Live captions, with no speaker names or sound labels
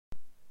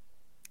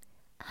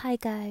Hi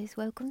guys,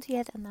 welcome to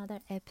yet another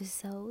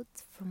episode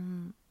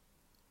from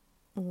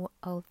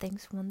All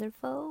Things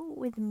Wonderful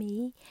with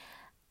me.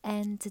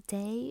 And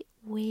today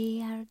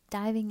we are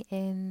diving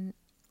in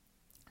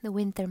the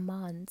winter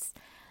months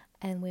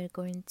and we're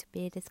going to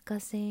be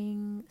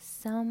discussing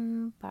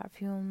some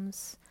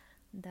perfumes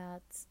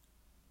that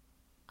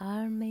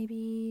are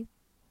maybe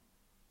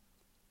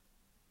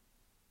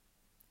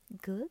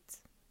good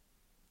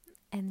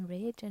and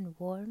rich and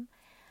warm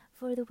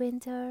for the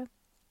winter.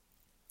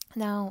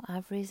 Now,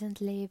 I've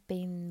recently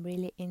been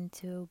really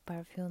into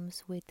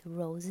perfumes with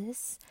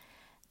roses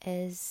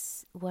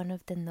as one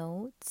of the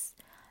notes,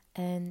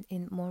 and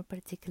in more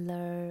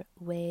particular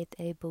with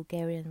a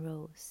Bulgarian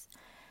rose.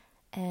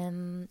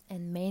 And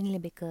mainly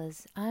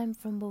because I'm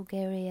from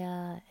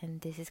Bulgaria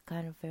and this is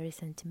kind of very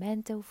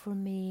sentimental for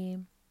me,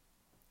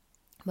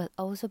 but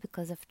also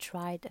because I've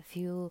tried a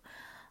few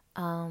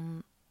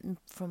um,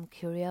 from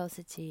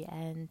curiosity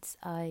and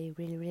I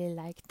really, really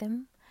like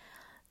them.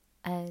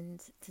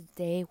 And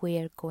today we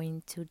are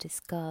going to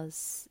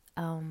discuss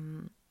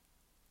one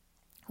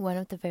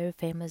of the very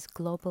famous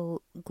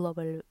globally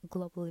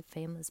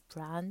famous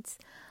brands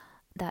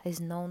that is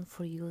known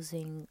for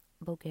using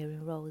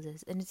Bulgarian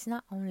roses. And it's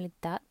not only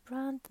that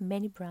brand,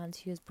 many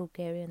brands use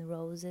Bulgarian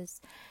roses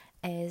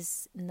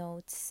as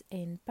notes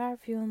in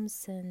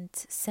perfumes and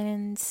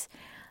scents,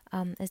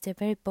 as they're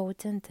very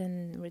potent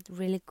and with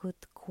really good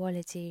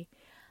quality.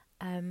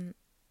 Um,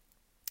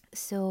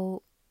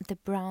 so the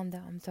brand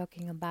that I'm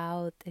talking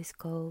about is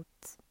called,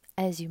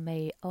 as you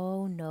may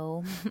all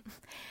know,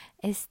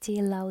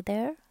 Estee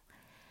Lauder,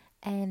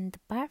 and the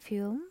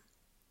perfume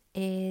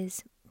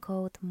is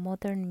called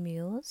Modern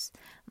Muse,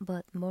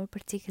 but more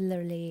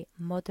particularly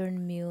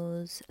Modern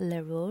Muse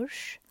Le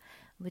Rouge,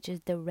 which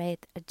is the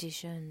red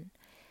edition.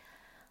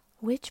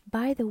 Which,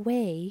 by the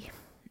way,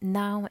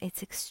 now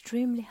it's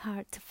extremely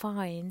hard to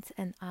find,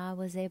 and I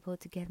was able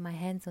to get my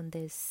hands on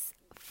this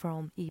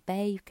from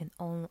eBay. You can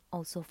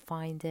also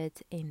find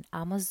it in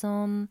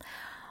Amazon,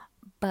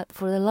 but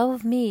for the love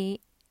of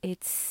me,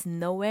 it's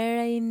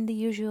nowhere in the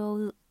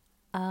usual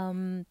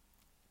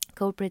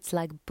culprits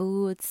like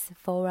Boots,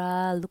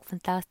 Sephora, Look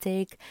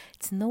Fantastic.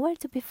 It's nowhere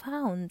to be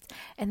found.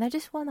 And I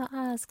just want to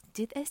ask,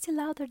 did Estee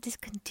Lauder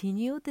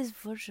discontinue this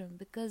version?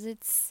 Because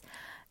it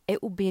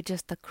would be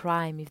just a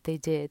crime if they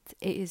did.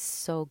 It is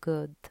so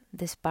good,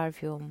 this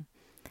perfume.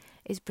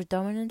 It's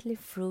predominantly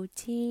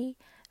fruity,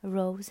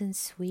 rose and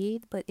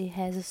sweet, but it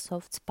has a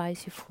soft,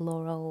 spicy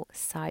floral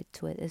side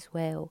to it as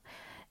well.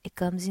 It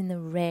comes in a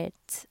red.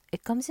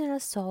 It comes in a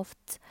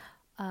soft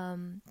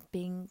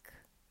pink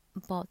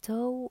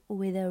bottle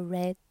with a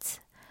red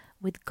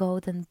with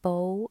golden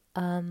bow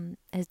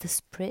as the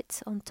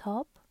spritz on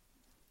top,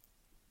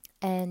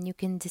 and you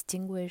can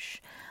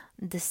distinguish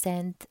the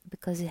scent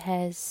because it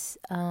has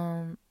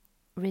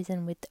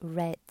written with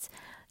red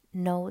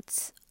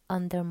notes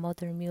under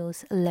Modern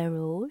Muse Le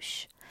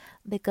Rouge,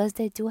 because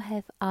they do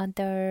have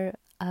other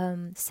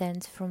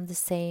scents from the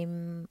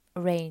same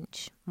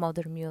range,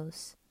 Modern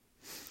Muse.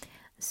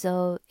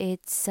 So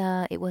it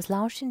was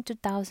launched in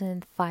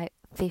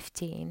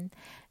 2015,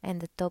 and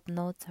the top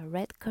notes are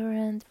red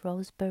currant,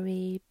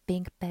 roseberry,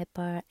 pink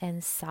pepper,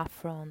 and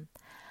saffron.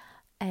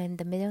 And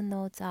the middle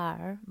notes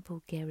are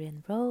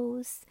Bulgarian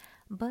rose,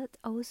 but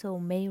also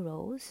May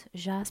rose,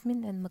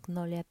 jasmine, and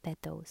magnolia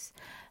petals.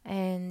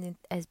 And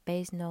as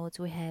base notes,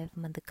 we have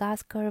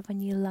Madagascar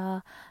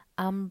vanilla,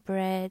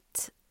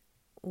 ambret,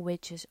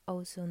 which is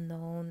also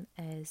known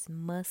as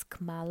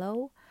musk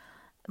mallow.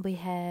 We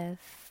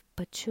have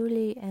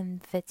patchouli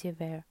and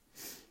vetiver.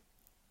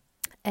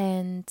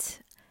 And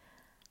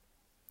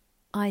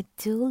I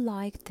do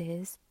like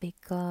this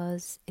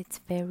because it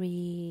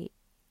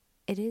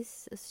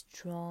is a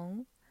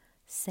strong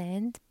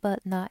scent,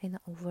 but not in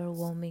an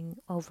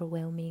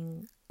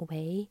overwhelming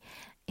way.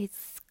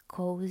 It's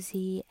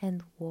cozy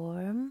and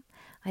warm.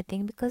 I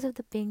think because of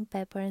the pink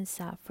pepper and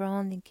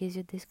saffron, it gives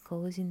you this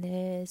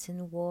coziness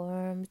and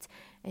warmth,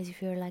 as if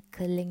you're like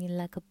cuddling in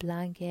like a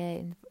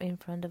blanket in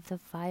front of the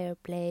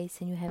fireplace,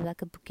 and you have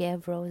like a bouquet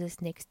of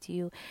roses next to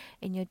you,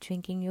 and you're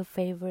drinking your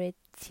favorite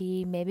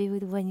tea, maybe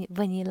with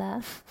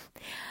vanilla.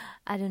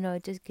 I don't know.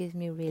 It just gives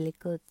me really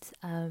good.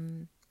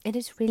 It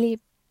is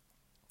really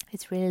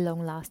it's really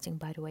long lasting,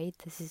 by the way.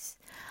 This is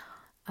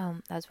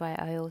that's why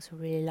I also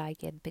really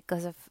like it,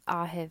 because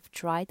I have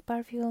tried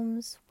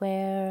perfumes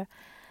where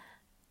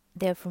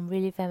they're from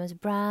really famous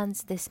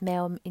brands. They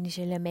smell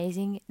initially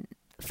amazing.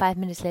 5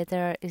 minutes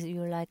later,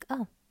 you're like,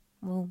 oh,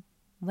 well,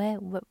 where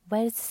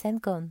is the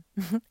scent gone?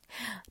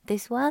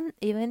 This one,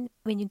 even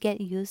when you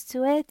get used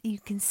to it, you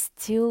can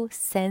still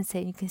sense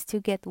it. You can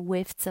still get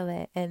whiffs of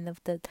it and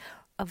of the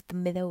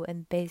middle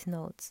and base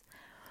notes.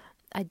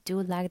 I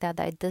do like that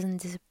it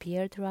doesn't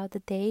disappear throughout the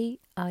day.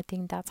 I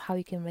think that's how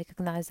you can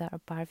recognize that a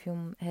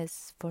perfume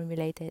has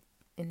formulated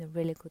in a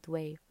really good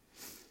way.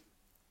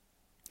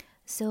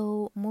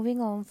 So moving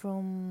on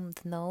from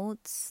the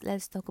notes,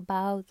 let's talk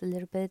about a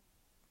little bit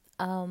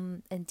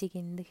and dig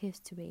in the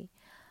history.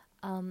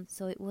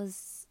 So it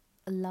was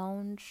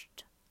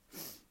launched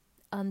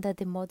under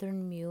the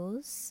Modern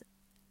Muse,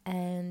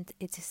 and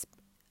it is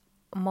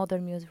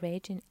Modern Muse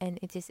range, and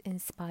it is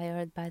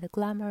inspired by the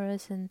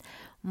glamorous and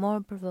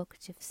more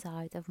provocative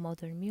side of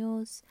Modern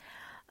Muse.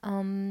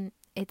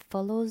 It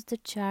follows the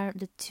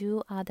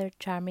two other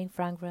charming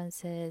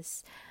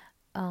fragrances.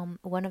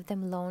 One of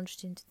them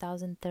launched in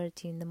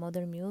 2013, the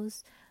Modern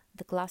Muse,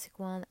 the classic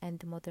one, and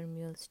the Modern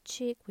Muse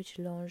Chic, which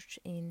launched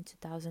in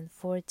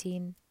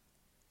 2014,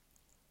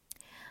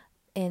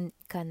 and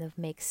kind of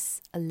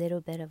makes a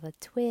little bit of a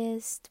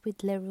twist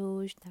with Le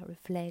Rouge that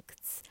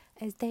reflects,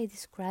 as they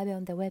describe it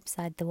on their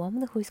website, the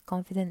woman who is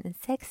confident and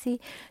sexy.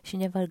 She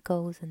never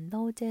goes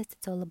unnoticed.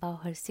 It's all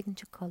about her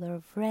signature color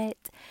of red,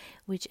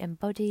 which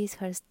embodies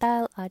her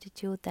style,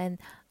 attitude, and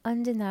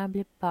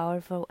undeniably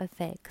powerful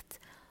effect.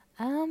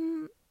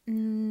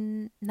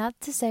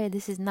 Not to say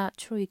this is not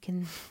true. You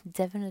can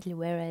definitely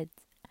wear it,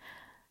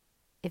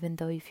 even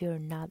though if you're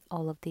not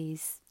all of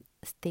these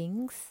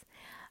things.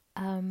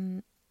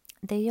 Um,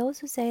 they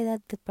also say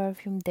that the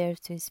perfume dares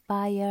to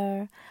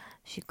inspire.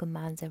 She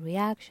commands a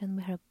reaction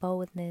with her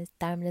boldness,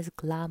 timeless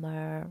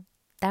glamour.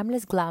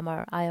 Timeless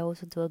glamour, I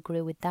also do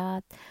agree with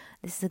that.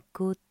 This is a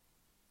good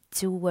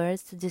two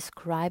words to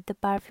describe the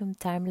perfume: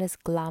 timeless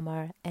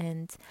glamour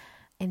and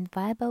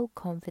inviolable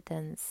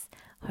confidence.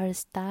 Her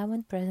style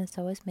and presence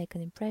always make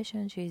an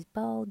impression. She is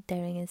bold,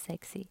 daring, and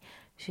sexy.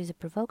 She is a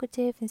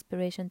provocative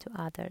inspiration to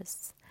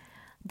others.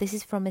 This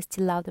is from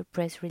Estee Lauder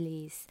press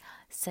release.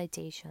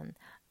 Citation: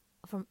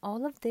 from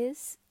all of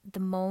this, the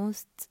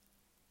most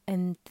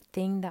and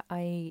thing that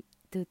I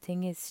do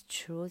think is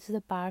true to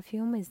the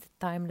perfume is the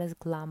timeless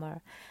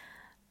glamour.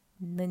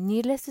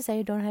 Needless to say,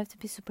 you don't have to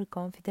be super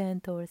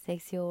confident or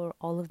sexy or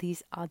all of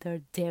these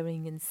other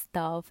daring and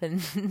stuff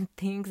and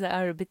things that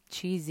are a bit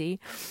cheesy.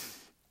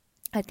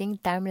 I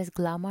think timeless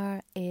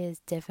glamour is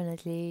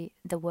definitely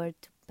the word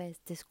to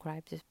best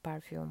describe this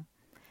perfume,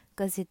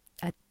 because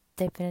I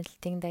definitely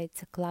think that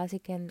it's a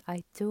classic, and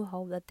I do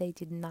hope that they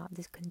did not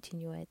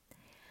discontinue it.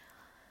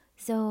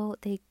 So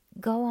they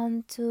go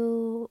on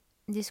to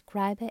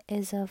describe it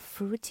as a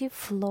fruity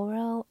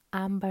floral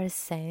amber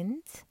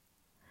scent,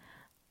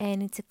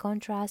 and it's a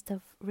contrast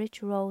of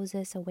rich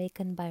roses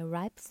awakened by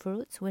ripe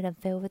fruits with a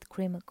velvet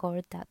cream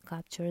accord that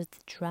captures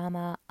the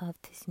drama of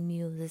this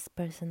muse's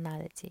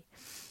personality.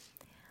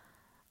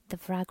 The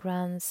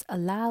fragrance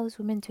allows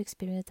women to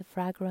experience the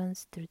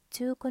fragrance through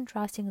two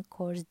contrasting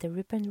accords: the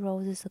ripened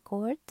roses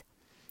accord.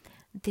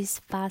 This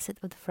facet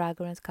of the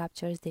fragrance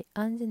captures the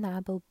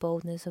undeniable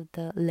boldness of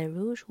the Le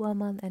Rouge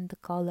woman and the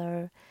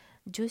color,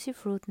 juicy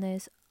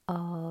fruitness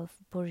of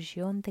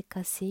bourgeon de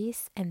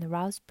cassis and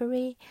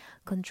raspberry,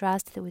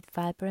 contrasted with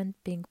vibrant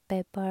pink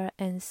pepper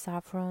and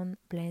saffron,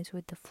 blends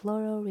with the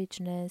floral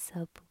richness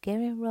of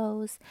Bulgarian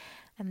rose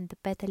and the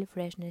petally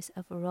freshness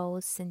of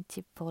rose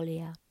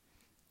centifolia.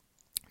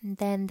 And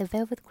then the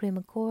velvet cream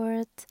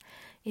accord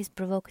is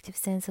provocative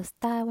sense of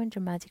style and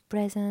dramatic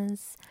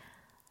presence.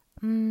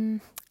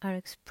 Are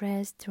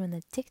expressed through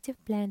an addictive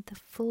blend of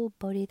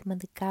full-bodied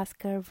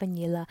Madagascar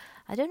vanilla.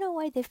 I don't know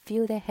why they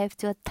feel they have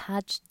to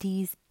attach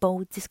these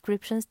bold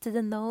descriptions to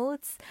the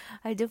notes.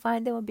 I do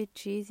find them a bit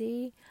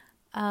cheesy,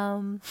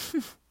 and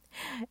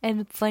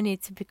funny,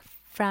 to be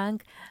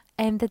frank.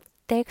 And the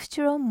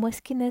textural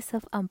muskiness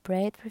of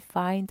ambrette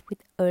refined with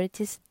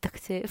earthy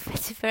seductive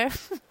vetiver.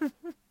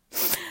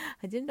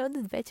 I didn't know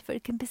that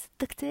vetiver can be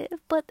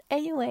seductive, but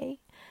anyway.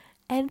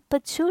 And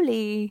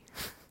patchouli,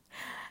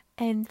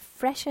 and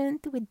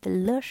freshened with the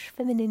lush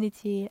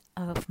femininity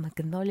of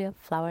magnolia,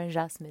 flower, and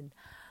jasmine.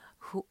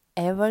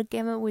 Whoever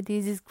came up with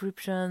these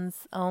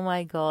descriptions, oh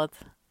my god,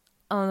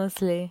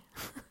 honestly.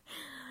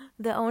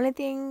 The only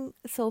thing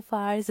so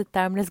far is the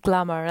timeless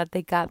glamour that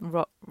they got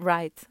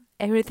right.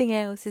 Everything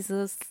else is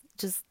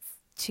just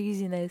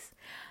cheesiness.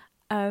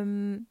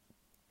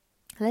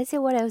 Let's see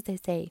what else they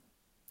say.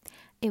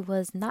 It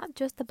was not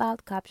just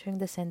about capturing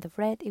the scent of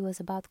red, it was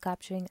about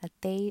capturing a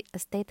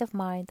state of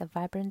mind, a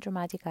vibrant,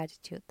 dramatic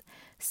attitude,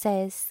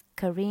 says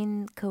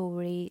Karine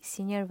Kouri,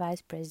 Senior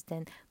Vice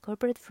President,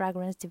 Corporate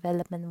Fragrance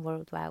Development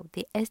Worldwide,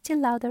 the Estee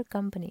Lauder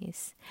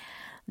companies.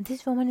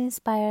 This woman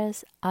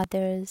inspires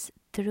others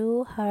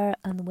through her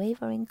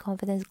unwavering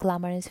confidence,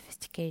 glamour, and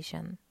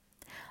sophistication.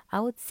 I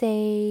would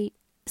say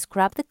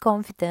scrap the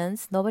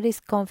confidence. Nobody's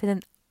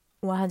confident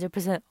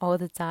 100% all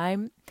the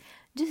time.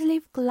 Just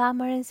leave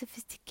glamour and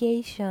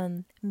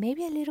sophistication.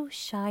 Maybe a little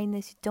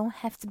shyness. You don't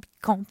have to be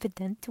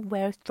confident to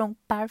wear strong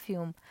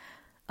perfume.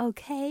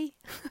 Okay?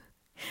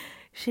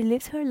 She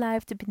lives her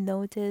life to be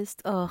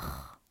noticed. Ugh,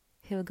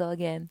 here we go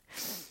again.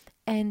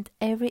 And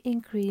every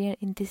ingredient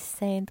in this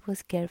scent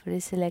was carefully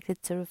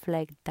selected to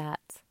reflect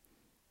that.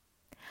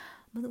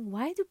 But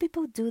why do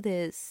people do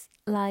this?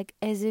 Like,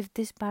 as if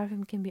this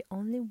perfume can be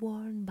only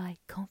worn by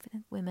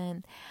confident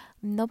women.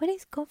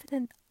 Nobody's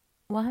confident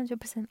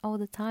 100% all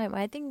the time.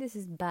 I think this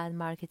is bad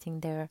marketing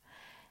there.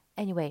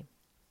 Anyway,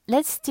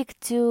 let's stick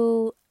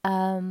to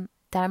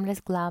timeless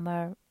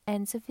glamour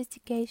and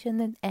sophistication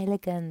and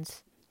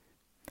elegance.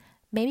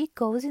 Maybe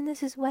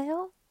coziness as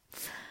well.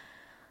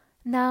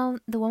 Now,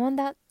 the woman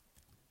that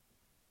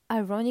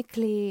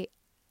ironically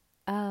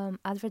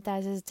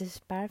advertises this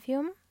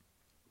perfume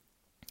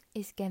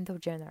is Kendall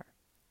Jenner.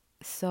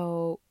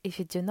 So if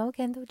you do know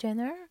Kendall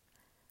Jenner,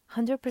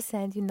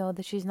 100% you know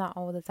that she's not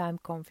all the time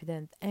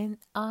confident. And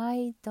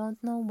I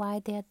don't know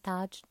why they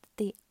attached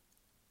the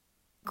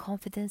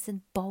confidence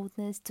and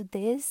boldness to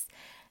this.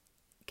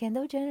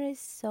 Kendall Jenner is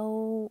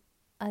so,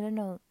 I don't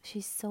know,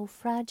 she's so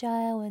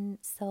fragile and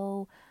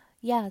so,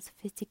 yeah,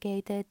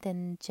 sophisticated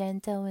and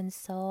gentle and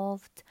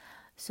soft.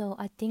 So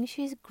I think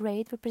she's a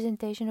great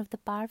representation of the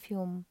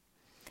perfume.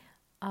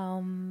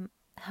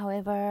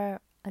 However,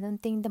 I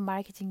don't think the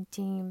marketing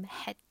team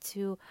had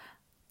to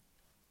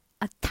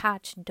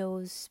attach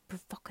those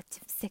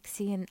provocative,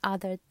 sexy, and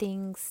other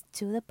things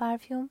to the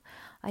perfume.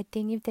 I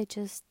think if they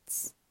just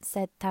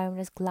said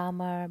timeless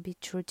glamour, be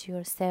true to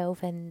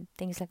yourself, and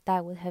things like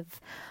that would have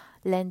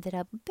landed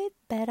up a bit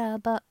better.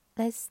 But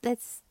let's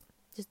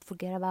just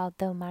forget about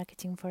the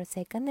marketing for a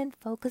second and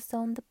focus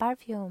on the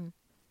perfume.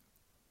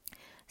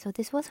 So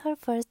this was her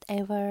first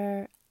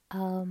ever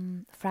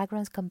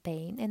fragrance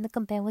campaign, and the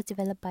campaign was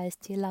developed by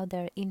Estee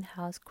Lauder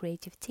in-house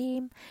creative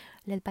team,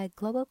 led by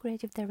global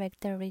creative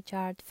director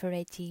Richard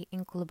Ferretti,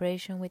 in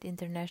collaboration with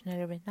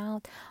internationally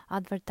renowned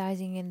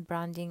advertising and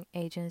branding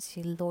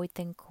agency Lloyd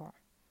 & Co.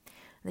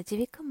 The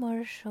TV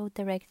commercial,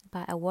 directed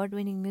by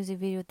award-winning music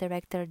video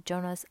director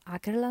Jonas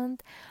Åkerlund,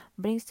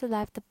 brings to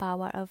life the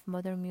power of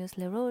modern Muse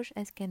Rouge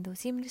as Kendall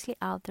seamlessly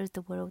alters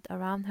the world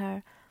around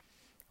her,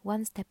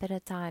 one step at a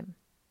time.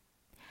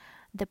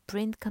 The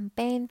print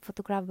campaign,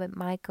 photographed by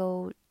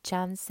Michael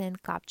Jansen,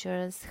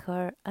 captures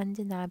her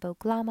undeniable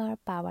glamour,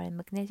 power, and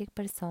magnetic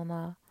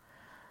persona.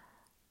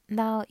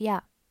 Now,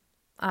 yeah,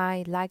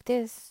 I like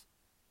this.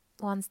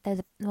 One step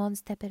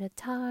at a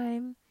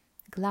time,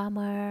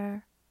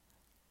 glamour,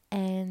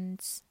 and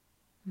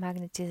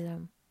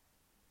magnetism.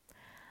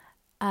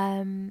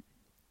 Um,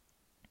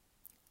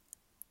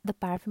 the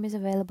perfume is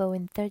available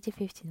in 30,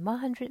 15,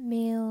 100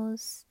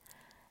 mils.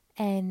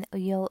 And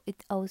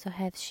it also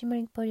has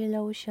shimmering body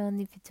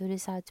lotion if you do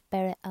decide to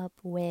pair it up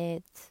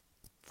with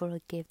for a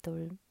gift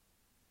or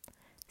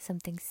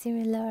something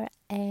similar,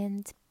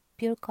 and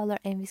pure color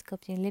envy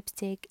sculpting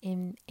lipstick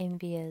in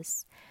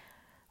envious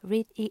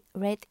red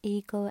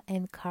eagle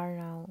and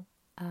carnal,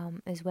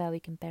 as well. We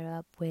can pair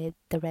up with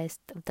the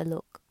rest of the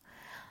look,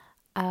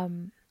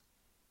 or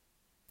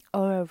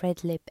a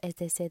red lip, as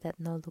they say that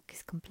no look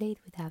is complete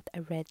without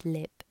a red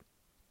lip.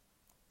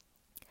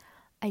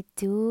 I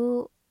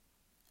do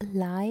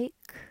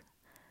like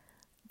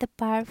the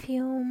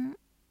perfume,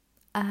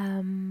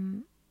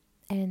 and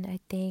I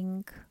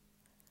think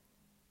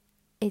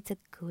it's a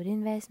good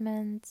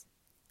investment.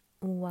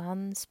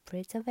 One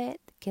spritz of it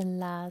can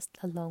last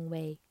a long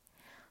way,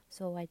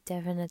 so I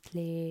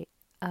definitely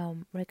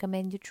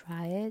recommend you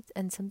try it.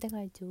 And something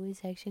I do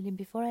is, actually,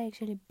 before I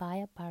actually buy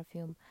a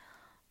perfume,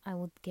 I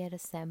would get a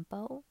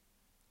sample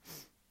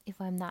if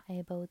I'm not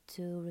able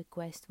to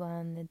request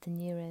one at the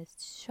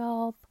nearest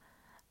shop.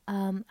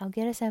 I'll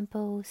get a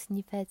sample,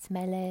 sniff it,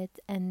 smell it,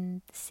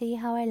 and see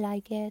how I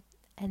like it,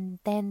 and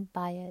then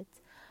buy it.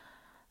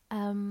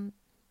 And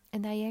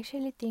I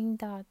actually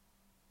think that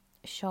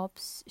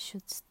shops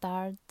should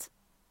start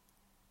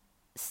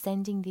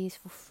sending these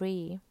for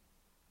free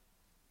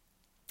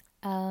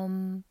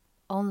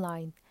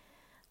online.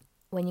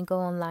 When you go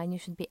online, you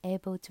should be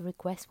able to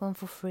request one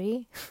for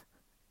free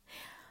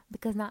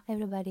because not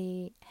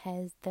everybody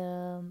has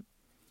the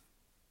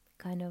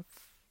kind of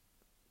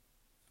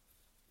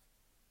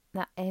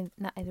not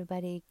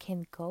everybody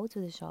can go to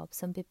the shop.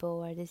 Some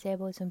people are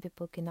disabled, some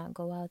people cannot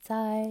go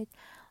outside,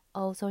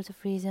 all sorts of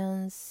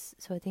reasons.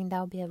 So I think that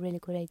would be a really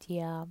good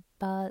idea.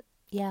 But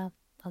yeah,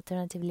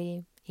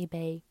 alternatively,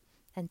 eBay,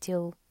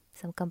 until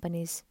some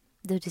companies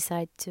do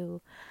decide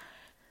to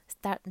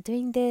start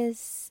doing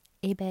this.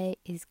 eBay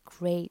is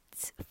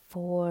great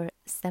for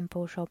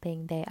sample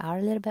shopping. They are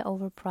a little bit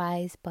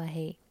overpriced, but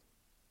hey,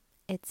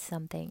 it's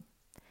something.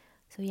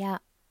 So yeah,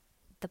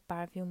 the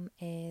perfume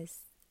is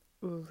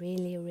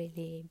really,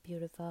 really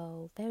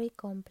beautiful, very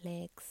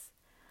complex,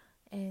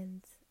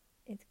 and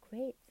it's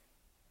great.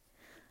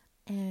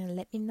 And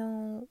let me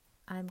know.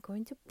 I'm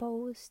going to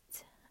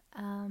post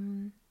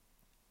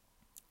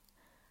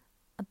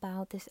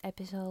about this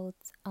episode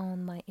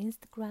on my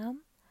Instagram,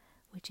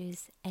 which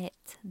is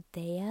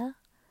 @Dea,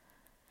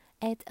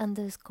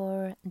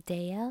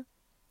 @_Dea.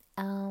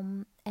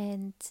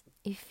 And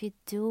if you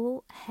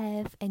do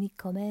have any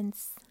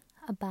comments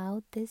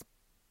about this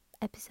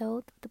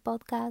episode of the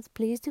podcast,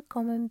 please do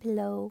comment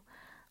below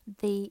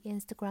the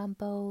Instagram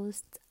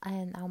post,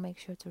 and I'll make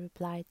sure to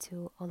reply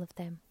to all of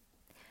them.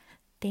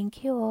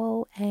 Thank you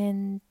all,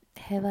 and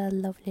have a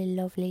lovely,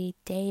 lovely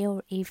day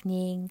or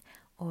evening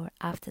or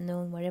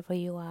afternoon, wherever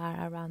you are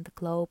around the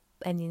globe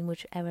and in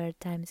whichever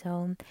time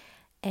zone.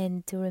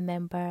 And to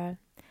remember,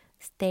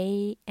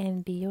 stay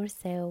and be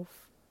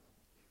yourself.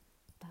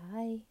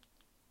 Bye.